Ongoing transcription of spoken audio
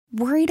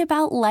Worried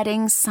about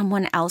letting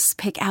someone else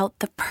pick out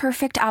the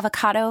perfect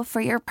avocado for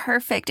your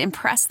perfect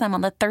impress them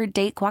on the third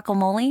date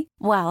guacamole?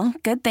 Well,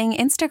 good thing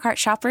Instacart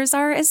shoppers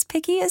are as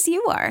picky as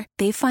you are.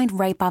 They find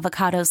ripe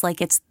avocados like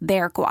it's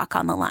their guac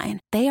on the line.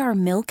 They are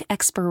milk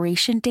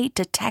expiration date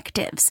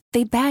detectives.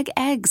 They bag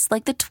eggs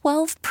like the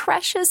 12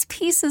 precious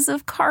pieces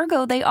of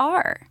cargo they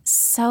are.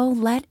 So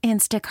let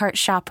Instacart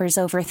shoppers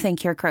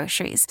overthink your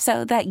groceries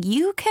so that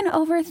you can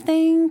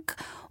overthink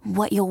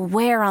what you'll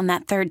wear on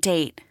that third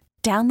date.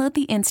 Download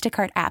the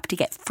Instacart app to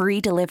get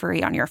free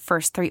delivery on your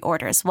first 3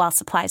 orders while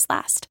supplies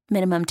last.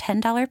 Minimum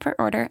 $10 per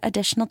order.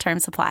 Additional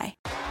terms apply.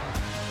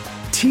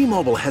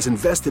 T-Mobile has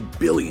invested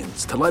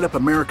billions to light up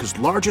America's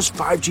largest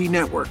 5G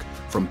network,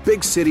 from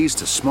big cities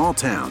to small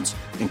towns,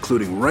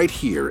 including right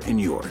here in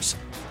yours.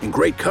 And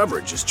great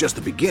coverage is just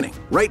the beginning.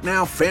 Right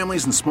now,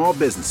 families and small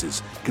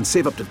businesses can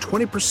save up to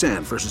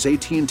 20% versus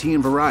AT&T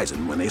and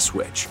Verizon when they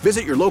switch.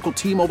 Visit your local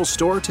T-Mobile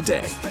store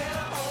today.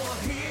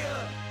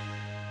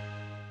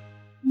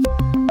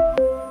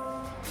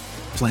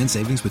 Plan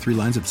savings with 3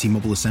 lines of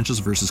T-Mobile Essentials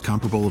versus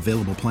comparable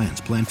available plans.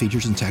 Plan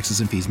features and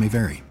taxes and fees may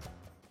vary.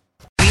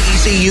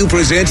 BECU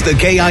presents the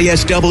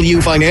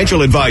KISW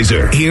Financial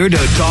Advisor. Here to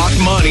talk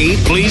money,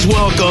 please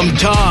welcome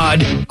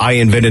Todd. I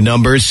invented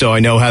numbers, so I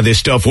know how this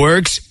stuff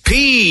works.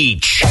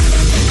 Pietzsch.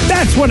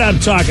 That's what I'm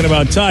talking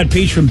about. Todd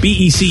Pietzsch from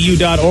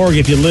BECU.org.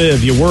 If you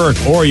live, you work,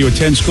 or you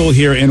attend school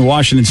here in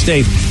Washington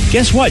State,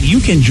 guess what?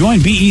 You can join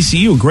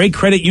BECU, a great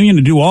credit union,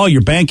 to do all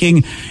your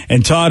banking.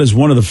 And Todd is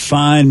one of the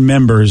fine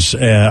members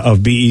of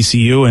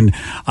BECU. And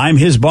I'm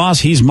his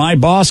boss. He's my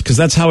boss, because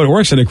that's how it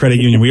works at a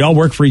credit union. We all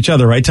work for each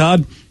other, right,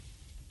 Todd?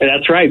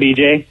 That's right,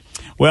 BJ.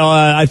 Well,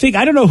 I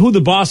don't know who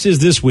the boss is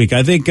this week.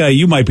 I think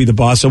you might be the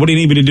boss. So what do you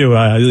need me to do?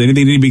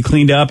 Anything need to be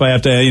cleaned up? I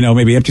have to,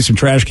 maybe empty some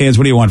trash cans.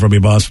 What do you want from me,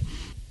 boss?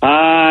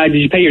 Did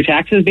you pay your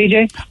taxes,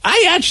 BJ?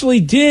 I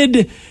actually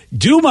did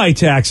do my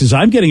taxes.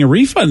 I'm getting a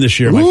refund this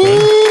year, my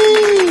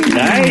friend.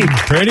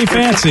 Nice. Pretty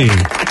fancy.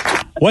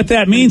 What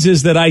that means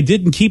is that I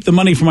didn't keep the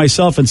money for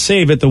myself and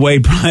save it the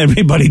way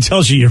everybody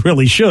tells you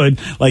really should.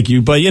 But,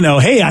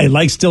 hey, I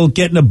like still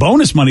getting the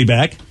bonus money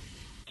back.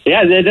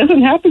 Yeah, that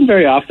doesn't happen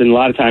very often a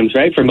lot of times,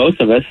 right, for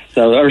most of us.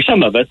 Or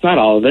some of us, not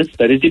all of us,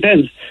 but it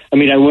depends. I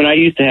mean, when I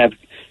used to have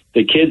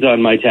the kids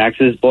on my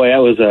taxes, boy, that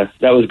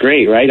was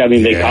great, right? I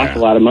mean, they cost a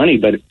lot of money,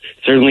 but it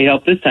certainly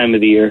helped this time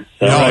of the year.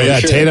 So, yeah,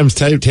 sure.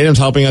 Tatum's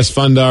helping us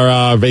fund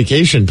our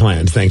vacation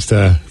plans, thanks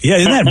to... Yeah,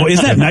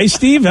 isn't that nice,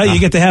 Steve? You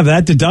get to have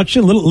that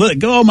deduction,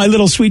 my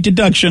little sweet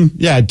deduction.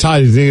 Yeah,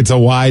 Todd, you think it's a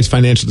wise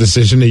financial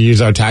decision to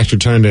use our tax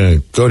return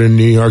to go to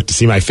New York to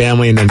see my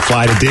family and then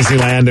fly to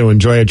Disneyland to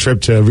enjoy a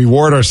trip to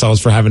reward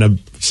ourselves for having to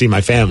see my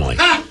family?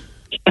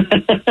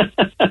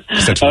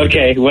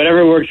 Okay,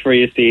 whatever works for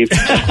you, Steve.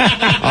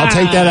 I'll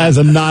take that as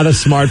not a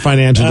smart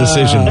financial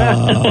decision.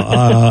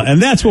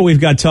 And that's what we've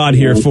got Todd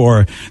here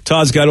for.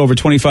 Todd's got over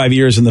 25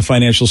 years in the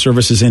financial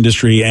services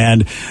industry,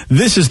 and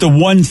this is the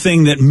one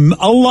thing that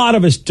a lot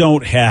of us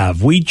don't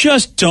have. We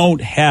just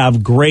don't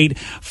have great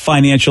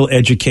financial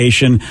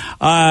education.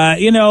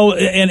 And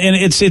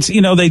it's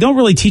they don't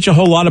really teach a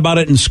whole lot about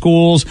it in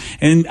schools.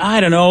 And I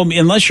don't know,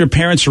 unless your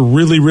parents are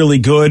really, really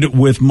good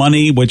with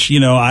money, which,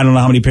 I don't know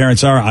how many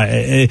parents are.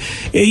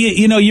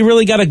 You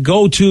really got to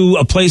go to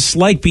a place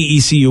like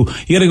BECU. You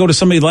got to go to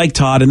somebody like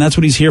Todd, and that's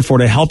what he's here for,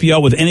 to help you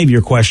out with any of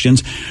your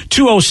questions.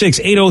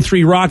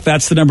 206-803-ROCK.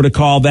 That's the number to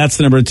call. That's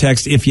the number to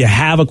text if you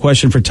have a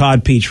question for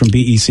Todd Pietzsch from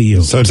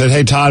BECU. So it said,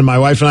 hey, Todd, my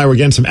wife and I were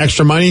getting some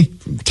extra money,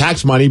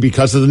 tax money,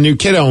 because of the new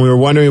kiddo, and we were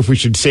wondering if we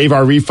should save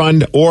our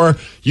refund or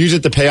use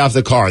it to pay off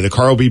the car. The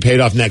car will be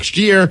paid off next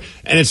year,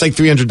 and it's like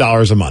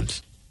 $300 a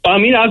month. I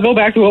mean, I'll go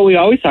back to what we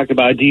always talk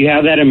about. Do you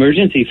have that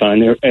emergency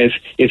fund? Or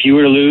if you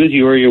were to lose,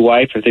 you or your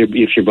wife,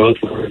 if you're both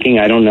working,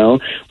 I don't know,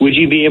 would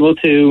you be able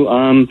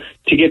to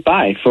get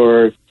by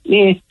for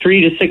 3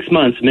 to 6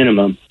 months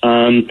minimum?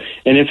 And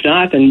if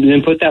not,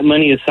 then put that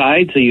money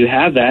aside so you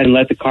have that and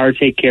let the car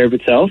take care of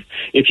itself.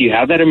 If you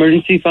have that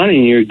emergency fund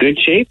and you're in good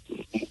shape,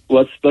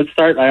 let's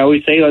start. I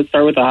always say let's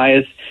start with the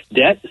highest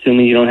debt,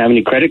 assuming you don't have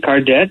any credit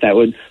card debt. That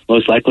would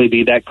most likely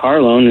be that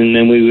car loan, and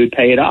then we would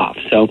pay it off.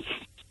 So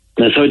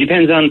it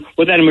depends on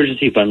what that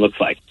emergency fund looks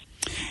like.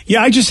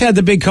 Yeah, I just had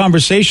the big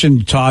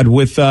conversation, Todd,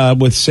 with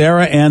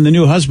Sarah and the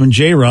new husband,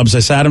 J. Rubs. I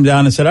sat him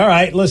down and said, all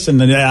right, listen,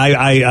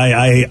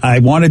 I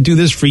want to do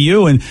this for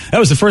you. And that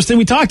was the first thing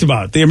we talked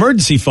about, the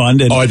emergency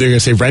fund. And, they're going to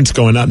say rent's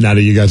going up now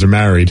that you guys are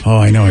married. Oh,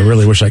 I know. I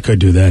really wish I could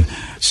do that.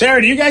 Sarah,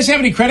 do you guys have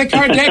any credit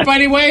card debt, by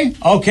any way?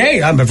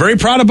 Okay, I'm very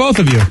proud of both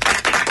of you.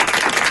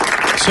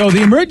 So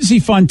the emergency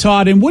fund,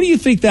 Todd, and what do you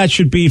think that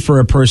should be for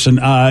a person?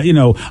 A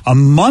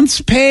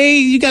month's pay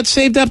you got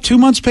saved up, 2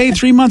 months pay,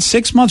 3 months,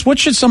 6 months? What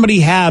should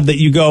somebody have that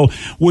you go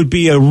would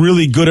be a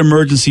really good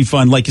emergency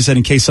fund, like you said,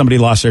 in case somebody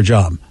lost their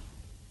job?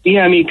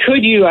 Yeah, I mean,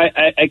 could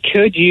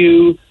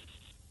you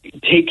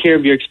take care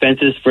of your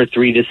expenses for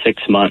 3 to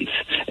 6 months?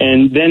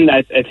 And then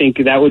I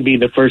think that would be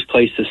the first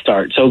place to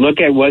start. So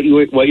look at what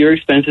your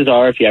expenses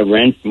are. If you have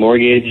rent,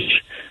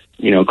 mortgage,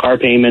 car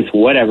payments,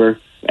 whatever.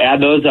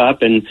 add those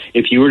up, and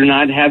if you were to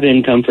not have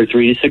income for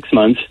 3 to 6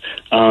 months,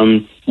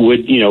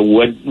 would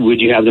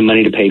you have the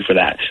money to pay for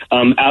that?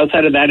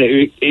 Outside of that,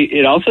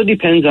 it also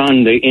depends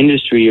on the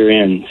industry you're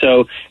in.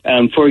 So,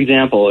 for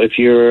example, if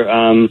you're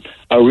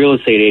a real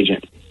estate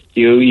agent,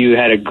 you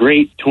had a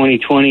great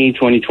 2020,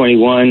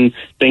 2021.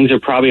 Things are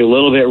probably a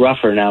little bit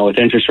rougher now with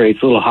interest rates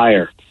a little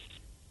higher.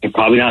 You're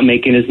probably not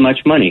making as much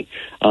money.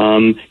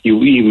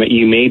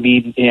 You may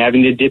be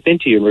having to dip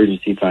into your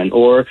emergency fund,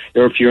 or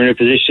if you're in a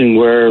position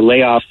where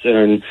layoffs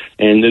and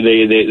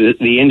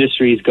the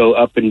industries go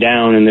up and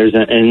down, and there's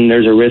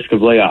a risk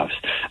of layoffs.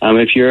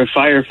 If you're a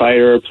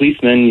firefighter or a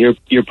policeman,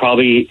 you're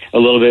probably a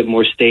little bit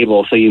more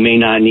stable, so you may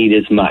not need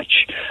as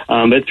much.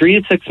 But 3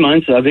 to 6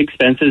 months of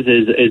expenses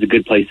is a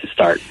good place to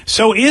start.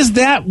 So, is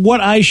that what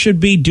I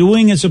should be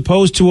doing as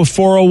opposed to a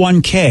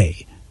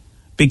 401k?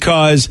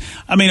 Because,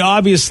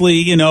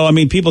 obviously,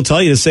 people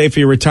tell you to save for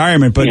your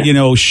retirement, but,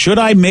 should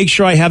I make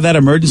sure I have that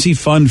emergency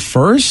fund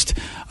first?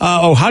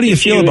 How do you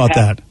feel about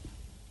that?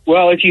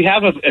 Well, if you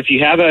have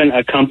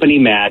a company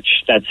match,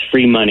 that's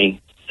free money,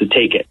 so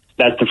take it.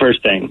 That's the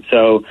first thing.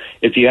 So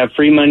if you have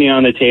free money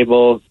on the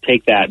table,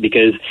 take that,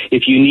 because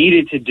if you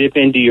needed to dip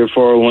into your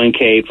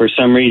 401k for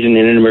some reason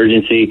in an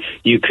emergency,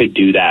 you could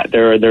do that.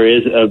 There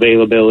is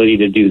availability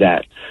to do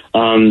that.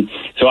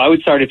 So I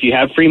would start, if you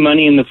have free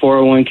money in the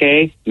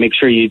 401k, make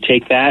sure you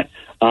take that.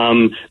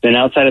 Then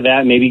outside of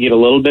that, maybe get a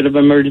little bit of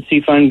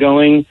emergency fund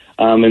going,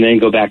 and then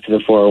go back to the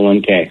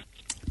 401k.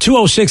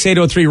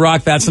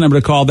 206-803-ROCK, that's the number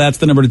to call. That's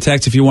the number to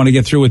text if you want to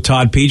get through with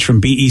Todd Pietzsch from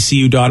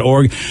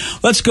BECU.org.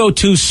 Let's go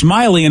to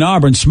Smiley in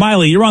Auburn.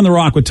 Smiley, you're on the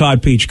Rock with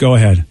Todd Pietzsch. Go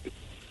ahead.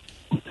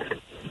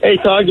 Hey,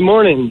 Todd, good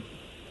morning.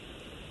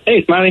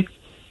 Hey, Smiley.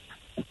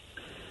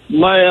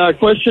 My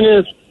question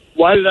is,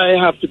 why did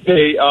I have to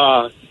pay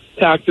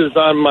taxes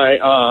on my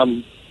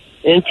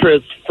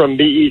interest from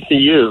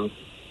BECU?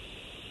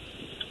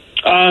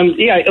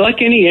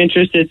 Like any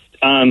interest,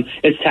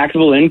 it's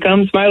taxable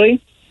income, Smiley.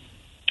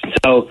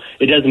 So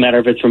it doesn't matter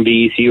if it's from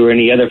BECU or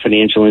any other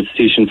financial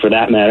institution for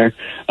that matter.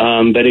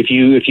 But if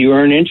you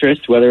earn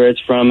interest, whether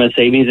it's from a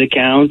savings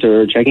account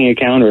or a checking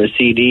account or a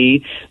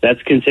CD, that's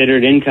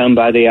considered income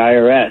by the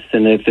IRS.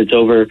 And if it's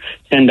over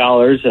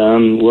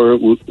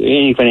 $10,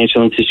 any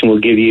financial institution will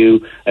give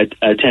you a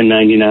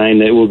 1099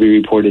 that will be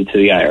reported to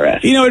the IRS.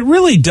 It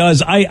really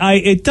does.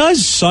 It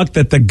does suck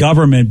that the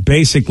government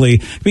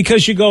basically,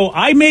 because you go,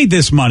 I made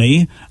this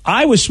money,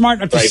 I was smart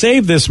enough to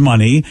save this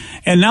money,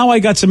 and now I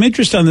got some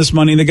interest on this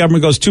money, and the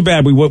government goes, too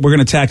bad, we're going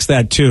to tax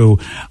that too.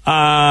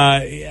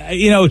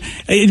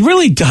 It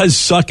really does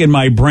suck in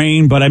my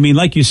brain, but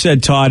like you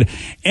said, Todd,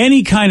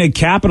 any kind of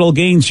capital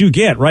gains you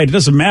get, right? It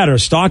doesn't matter.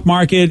 Stock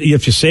market,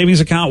 if your savings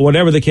account,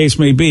 whatever the case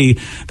may be,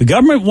 the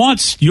government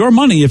wants your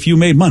money if you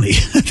made money.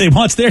 They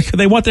want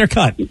their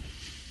cut.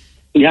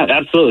 Yeah,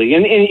 absolutely.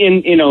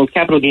 And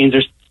capital gains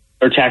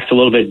are taxed a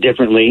little bit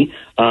differently.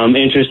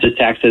 Interest is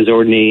taxed as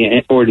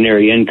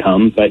ordinary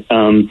income, but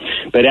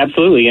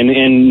absolutely.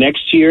 And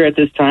next year at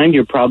this time,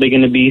 you're probably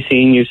going to be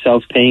seeing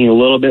yourself paying a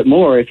little bit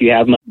more if you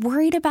have money.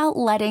 Worried about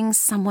letting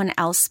someone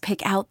else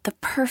pick out the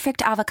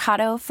perfect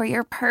avocado for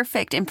your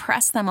perfect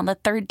impress them on the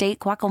third date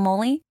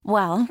guacamole?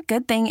 Well,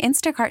 good thing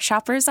Instacart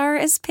shoppers are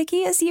as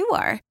picky as you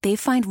are. They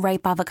find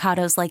ripe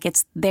avocados like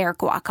it's their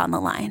guac on the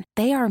line.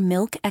 They are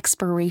milk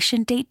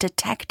expiration date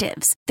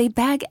detectives. They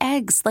bag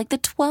eggs like the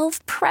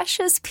 12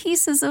 precious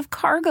pieces of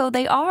cargo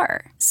they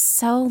are.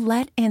 So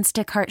let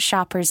Instacart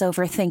shoppers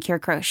overthink your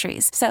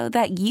groceries so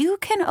that you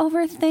can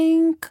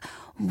overthink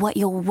what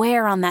you'll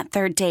wear on that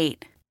third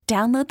date.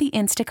 Download the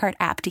Instacart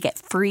app to get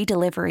free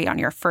delivery on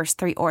your first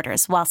 3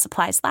 orders while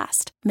supplies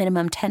last.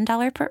 Minimum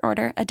 $10 per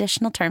order.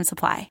 Additional terms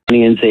apply.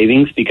 Money in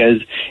savings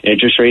because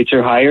interest rates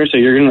are higher, so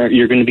you're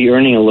going to be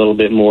earning a little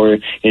bit more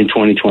in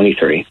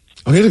 2023.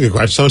 Oh, here's a good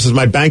question. Someone says,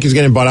 my bank is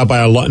getting bought out by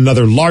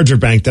another larger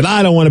bank that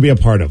I don't want to be a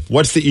part of.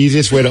 What's the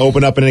easiest way to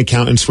open up an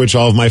account and switch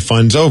all of my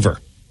funds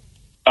over?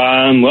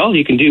 Well,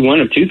 you can do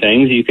one of two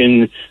things. You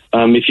can,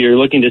 if you're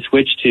looking to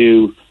switch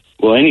to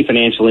any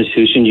financial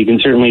institution, you can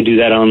certainly do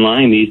that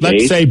online these days.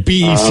 Let's say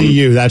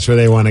BECU. That's where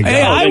they want to go.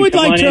 Hey, I'd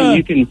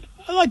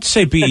like to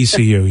say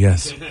BECU,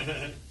 yes.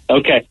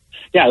 Okay.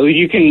 Yeah,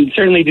 you can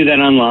certainly do that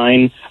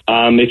online.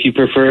 If you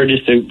prefer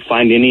just to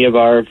find any of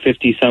our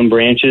 50-some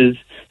branches,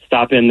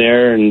 stop in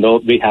there and they'll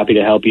be happy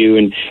to help you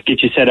and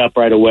get you set up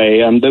right away.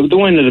 The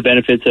one of the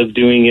benefits of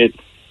doing it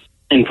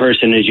in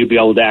person is you'll be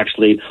able to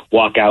actually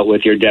walk out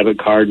with your debit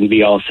card and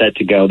be all set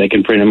to go. They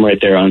can print them right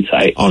there on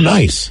site. Oh,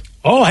 nice.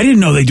 Oh, I didn't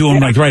know they do them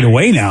like right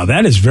away now.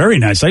 That is very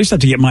nice. I used to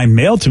have to get mine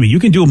mailed to me. You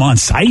can do them on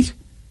site?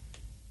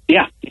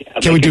 Yeah.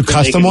 Can we do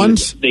custom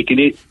ones? They can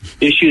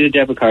issue the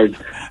debit cards.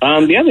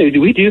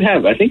 We do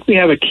have, I think we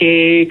have a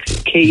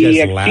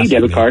KEXP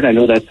debit card. I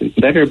know that's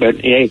better, but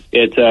hey,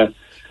 it's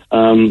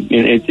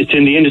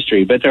in the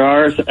industry. But there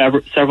are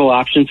several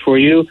options for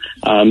you.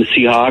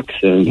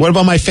 Seahawks. What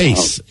about my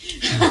face?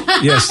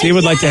 Yeah, Steve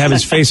would like to have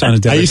his face on a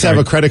debit card. I used to have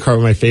a credit card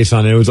with my face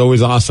on it. It was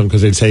always awesome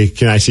because they'd say,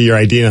 can I see your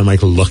ID? And I'm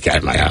like, look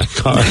at my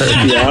card.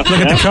 Yeah. Look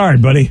at the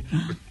card, buddy.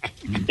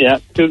 Yeah,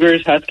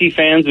 Cougars, Husky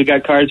fans, we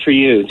got cards for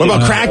you. What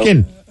about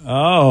Kraken?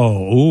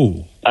 Oh,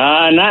 ooh.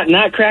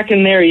 Not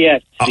cracking there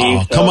yet,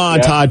 Steve. Come on,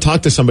 yeah. Todd.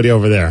 Talk to somebody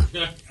over there.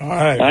 All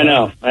right. I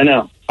know.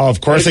 Oh, of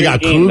course they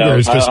got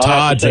cougars because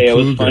Todd's a cougar. It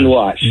was fun to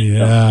watch.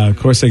 Yeah, of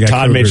course they got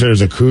Todd cougar. made sure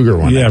there's a cougar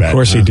one. Yeah, of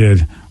course he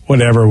did.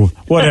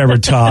 Whatever,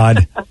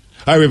 Todd. All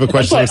right, we have a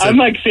question. I'm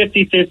like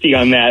 50-50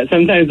 on that.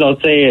 Sometimes I'll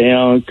say,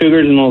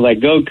 Cougars, and I'll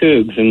go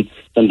Cougs. And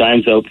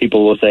sometimes, though,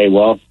 people will say,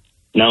 well,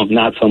 no,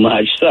 not so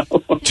much. So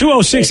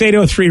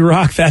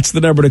 206-803-ROCK. That's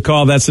the number to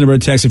call. That's the number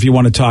to text if you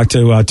want to talk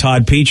to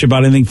Todd Pietzsch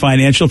about anything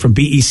financial from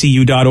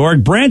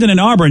BECU.org. Brandon in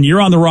Auburn, you're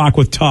on the Rock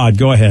with Todd.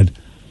 Go ahead.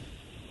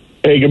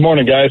 Hey, good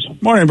morning, guys.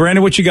 Morning,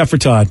 Brandon. What you got for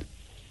Todd?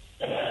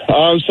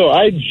 So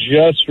I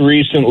just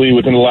recently,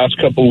 within the last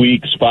couple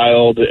weeks,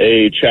 filed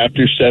a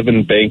Chapter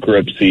 7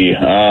 bankruptcy.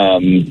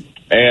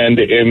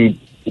 And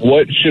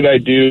what should I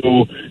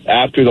do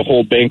after the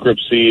whole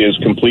bankruptcy is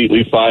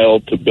completely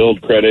filed to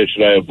build credit?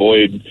 Should I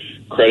avoid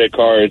credit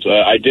cards?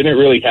 I didn't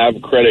really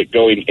have credit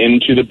going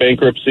into the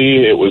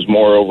bankruptcy. It was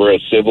more over a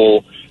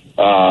civil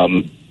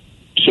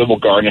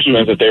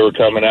garnishment that they were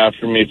coming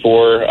after me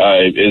for.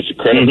 Is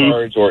credit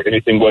cards or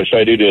anything? What should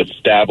I do to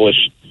establish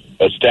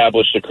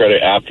the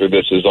credit after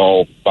this is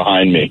all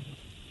behind me?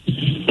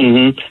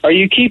 Are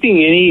you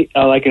keeping any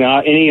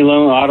any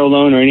loan, auto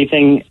loan, or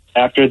anything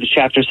after the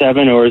Chapter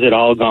 7, or is it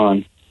all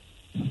gone?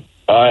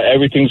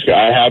 Everything's.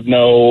 I have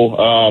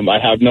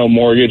no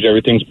mortgage.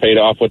 Everything's paid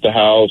off with the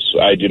house.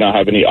 I do not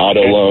have any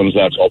auto loans.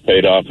 That's all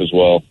paid off as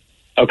well.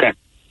 Okay.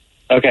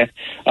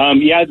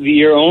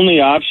 Your only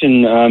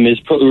option is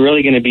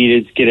really going to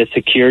be to get a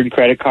secured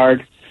credit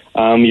card.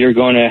 You're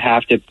going to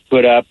have to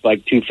put up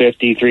like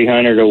 $250,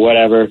 $300, or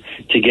whatever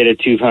to get a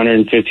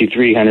 $250,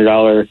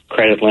 $300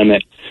 credit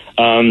limit.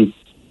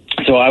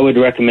 So I would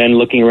recommend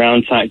looking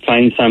around,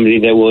 find somebody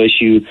that will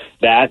issue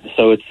that,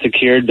 so it's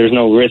secured. There's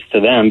no risk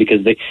to them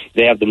because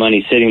they have the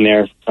money sitting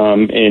there,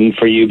 and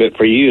for you. But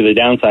for you, the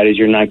downside is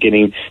you're not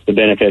getting the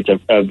benefits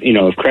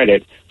of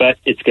credit, but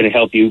it's going to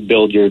help you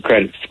build your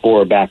credit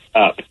score back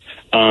up.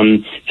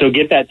 So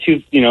get that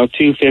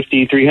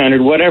 $250,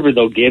 $300, whatever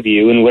they'll give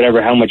you, and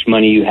whatever how much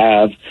money you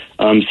have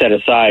set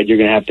aside, you're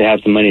going to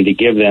have some money to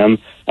give them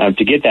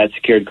to get that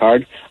secured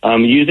card.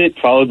 Use it,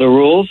 follow the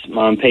rules,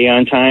 pay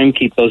on time,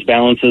 keep those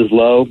balances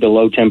low,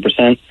 below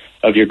 10%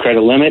 of your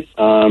credit limit.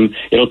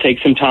 It'll take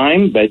some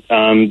time, but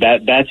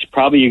that's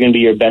probably going to be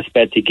your best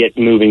bet to get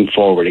moving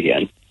forward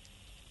again.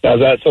 Now,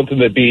 is that something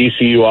that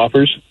BECU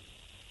offers?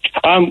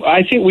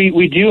 I think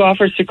we do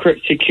offer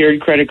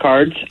secured credit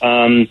cards.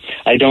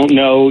 I don't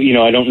know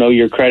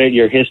your credit,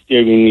 your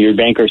history, your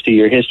bankruptcy,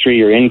 your history,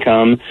 your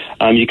income.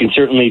 You can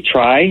certainly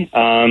try.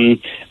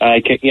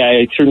 I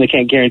certainly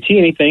can't guarantee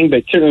anything,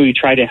 but certainly we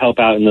try to help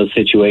out in those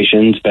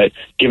situations. But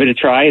give it a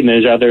try, and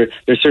there's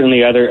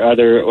certainly other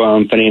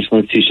financial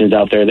institutions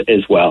out there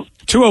as well.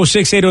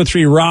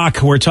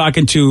 206-803-ROCK. We're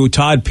talking to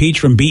Todd Pietzsch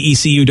from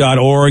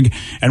BECU.org.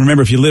 And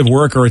remember, if you live,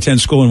 work, or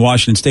attend school in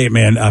Washington State,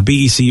 man,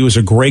 BECU is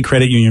a great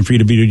credit union for you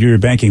to do your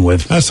banking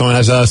with. Someone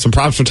has some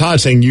props for Todd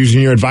saying,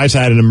 using your advice,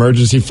 I had an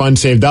emergency fund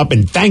saved up,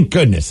 and thank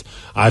goodness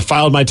I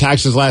filed my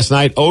taxes last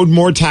night, owed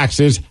more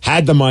taxes,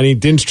 had the money,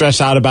 didn't stress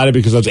out about it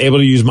because I was able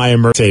to use my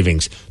emergency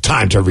savings.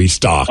 Time to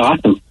restock.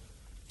 Awesome.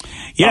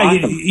 Yeah,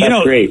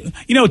 awesome. Great.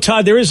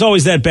 Todd, there is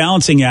always that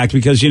balancing act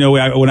because,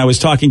 when I was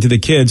talking to the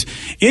kids,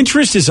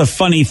 interest is a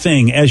funny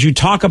thing. As you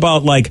talk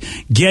about, like,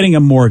 getting a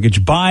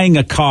mortgage, buying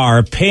a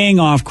car, paying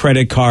off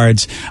credit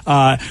cards,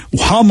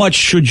 how much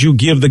should you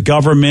give the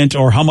government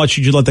or how much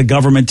should you let the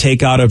government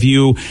take out of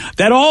you?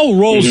 That all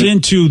rolls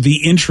into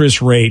the interest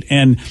rate.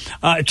 And,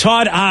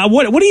 Todd,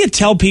 what do you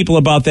tell people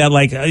about that?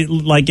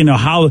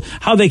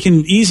 How they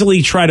can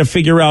easily try to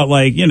figure out,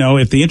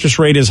 if the interest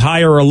rate is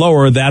higher or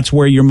lower, that's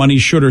where your money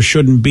should or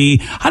shouldn't be.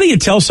 How do you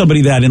tell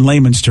somebody that in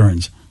layman's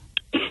terms?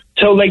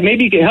 So,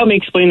 maybe you could help me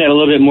explain that a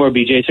little bit more,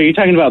 BJ. So you're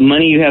talking about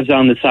money you have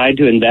on the side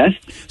to invest?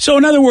 So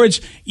in other words,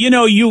 you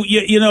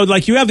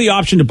have the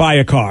option to buy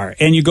a car,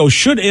 and you go,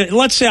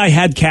 let's say I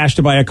had cash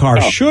to buy a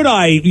car. Should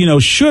I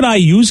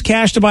use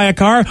cash to buy a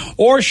car,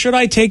 or should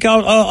I take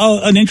out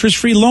an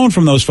interest-free loan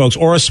from those folks,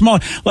 or a small,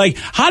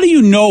 how do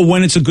you know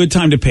when it's a good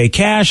time to pay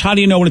cash? How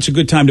do you know when it's a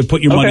good time to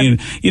put your money in?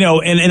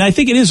 And I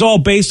think it is all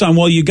based on,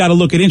 you got to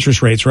look at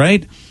interest rates,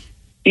 right?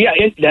 Yeah,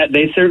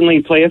 they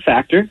certainly play a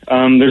factor.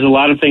 There's a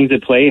lot of things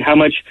that play. How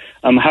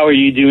are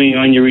you doing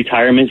on your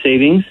retirement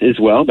savings as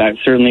well? That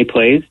certainly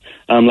plays.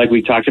 Like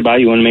we talked about,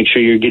 you want to make sure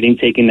you're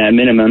taking that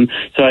minimum.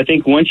 So I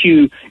think once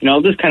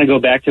I'll just kind of go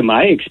back to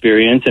my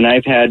experience, and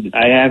I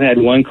have had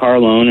one car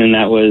loan, and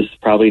that was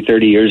probably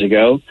 30 years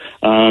ago.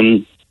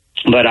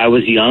 But I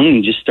was young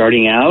and just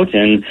starting out,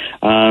 and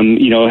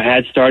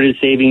had started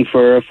saving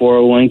for a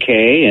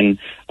 401k, and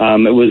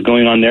it was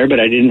going on there. But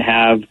I didn't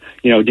have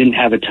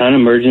a ton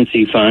of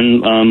emergency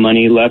fund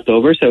money left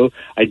over, so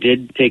I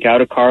did take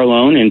out a car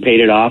loan and paid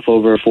it off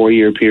over a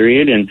 4-year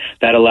period, and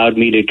that allowed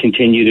me to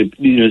continue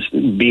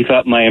to beef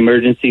up my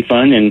emergency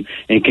fund and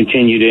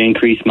continue to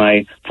increase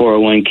my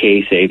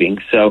 401k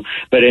savings. So,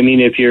 but I mean,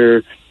 if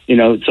you're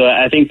so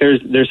I think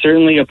there's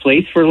certainly a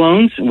place for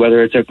loans,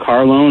 whether it's a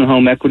car loan,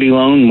 home equity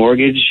loan,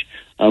 mortgage,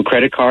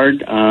 credit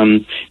card.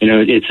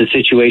 It's a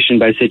situation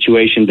by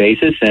situation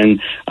basis,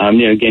 and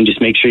again,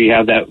 just make sure you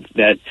have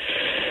that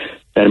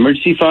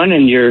emergency fund,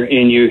 and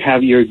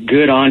you're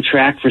good on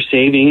track for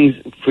savings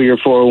for your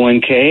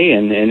 401k,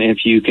 and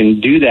if you can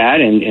do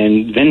that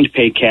and then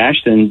pay cash,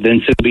 then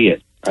so be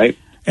it, right?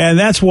 And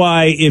that's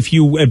why if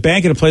you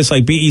bank at a place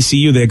like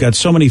BECU, they've got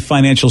so many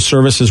financial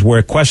services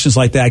where questions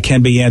like that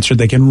can be answered.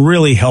 They can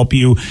really help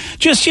you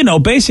just,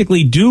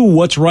 basically do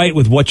what's right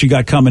with what you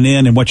got coming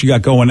in and what you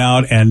got going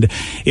out. And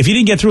if you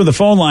didn't get through the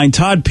phone line,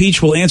 Todd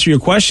Pietzsch will answer your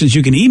questions.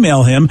 You can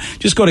email him.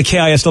 Just go to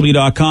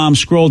KISW.com,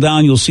 scroll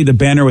down. You'll see the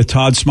banner with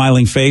Todd's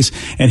smiling face,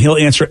 and he'll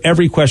answer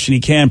every question he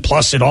can.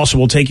 Plus, it also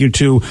will take you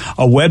to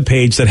a web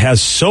page that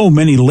has so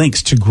many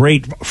links to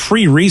great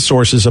free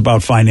resources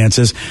about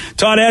finances.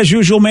 Todd, as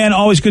usual, man,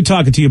 always good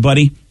talking to you,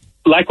 buddy.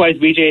 Likewise,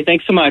 BJ.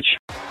 Thanks so much.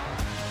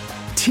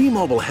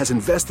 T-Mobile has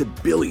invested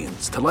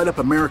billions to light up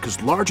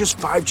America's largest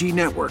 5G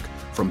network,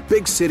 from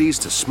big cities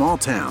to small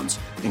towns,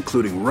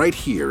 including right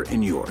here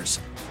in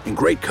yours. And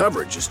great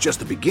coverage is just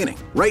the beginning.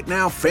 Right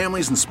now,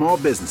 families and small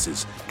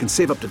businesses can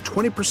save up to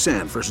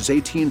 20% versus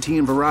AT&T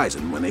and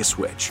Verizon when they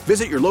switch.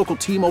 Visit your local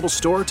T-Mobile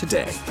store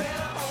today.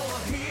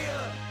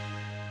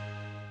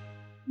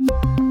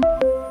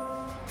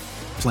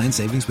 Plan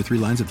savings with 3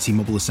 lines of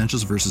T-Mobile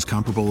Essentials versus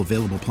comparable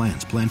available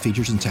plans. Plan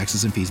features and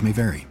taxes and fees may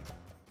vary.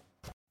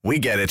 We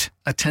get it.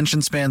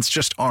 Attention spans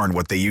just aren't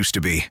what they used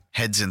to be.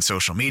 Heads in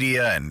social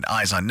media and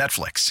eyes on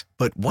Netflix.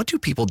 But what do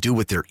people do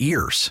with their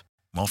ears?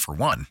 Well, for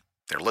one,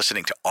 they're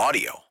listening to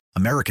audio.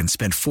 Americans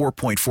spend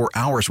 4.4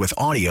 hours with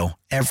audio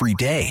every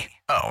day.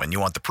 Oh, and you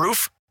want the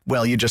proof?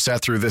 Well, you just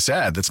sat through this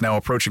ad that's now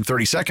approaching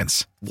 30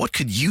 seconds. What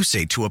could you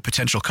say to a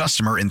potential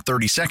customer in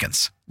 30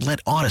 seconds? Let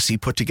Odyssey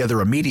put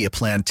together a media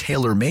plan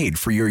tailor-made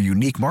for your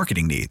unique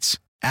marketing needs.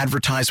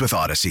 Advertise with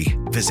Odyssey.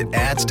 Visit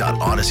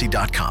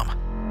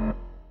ads.odyssey.com.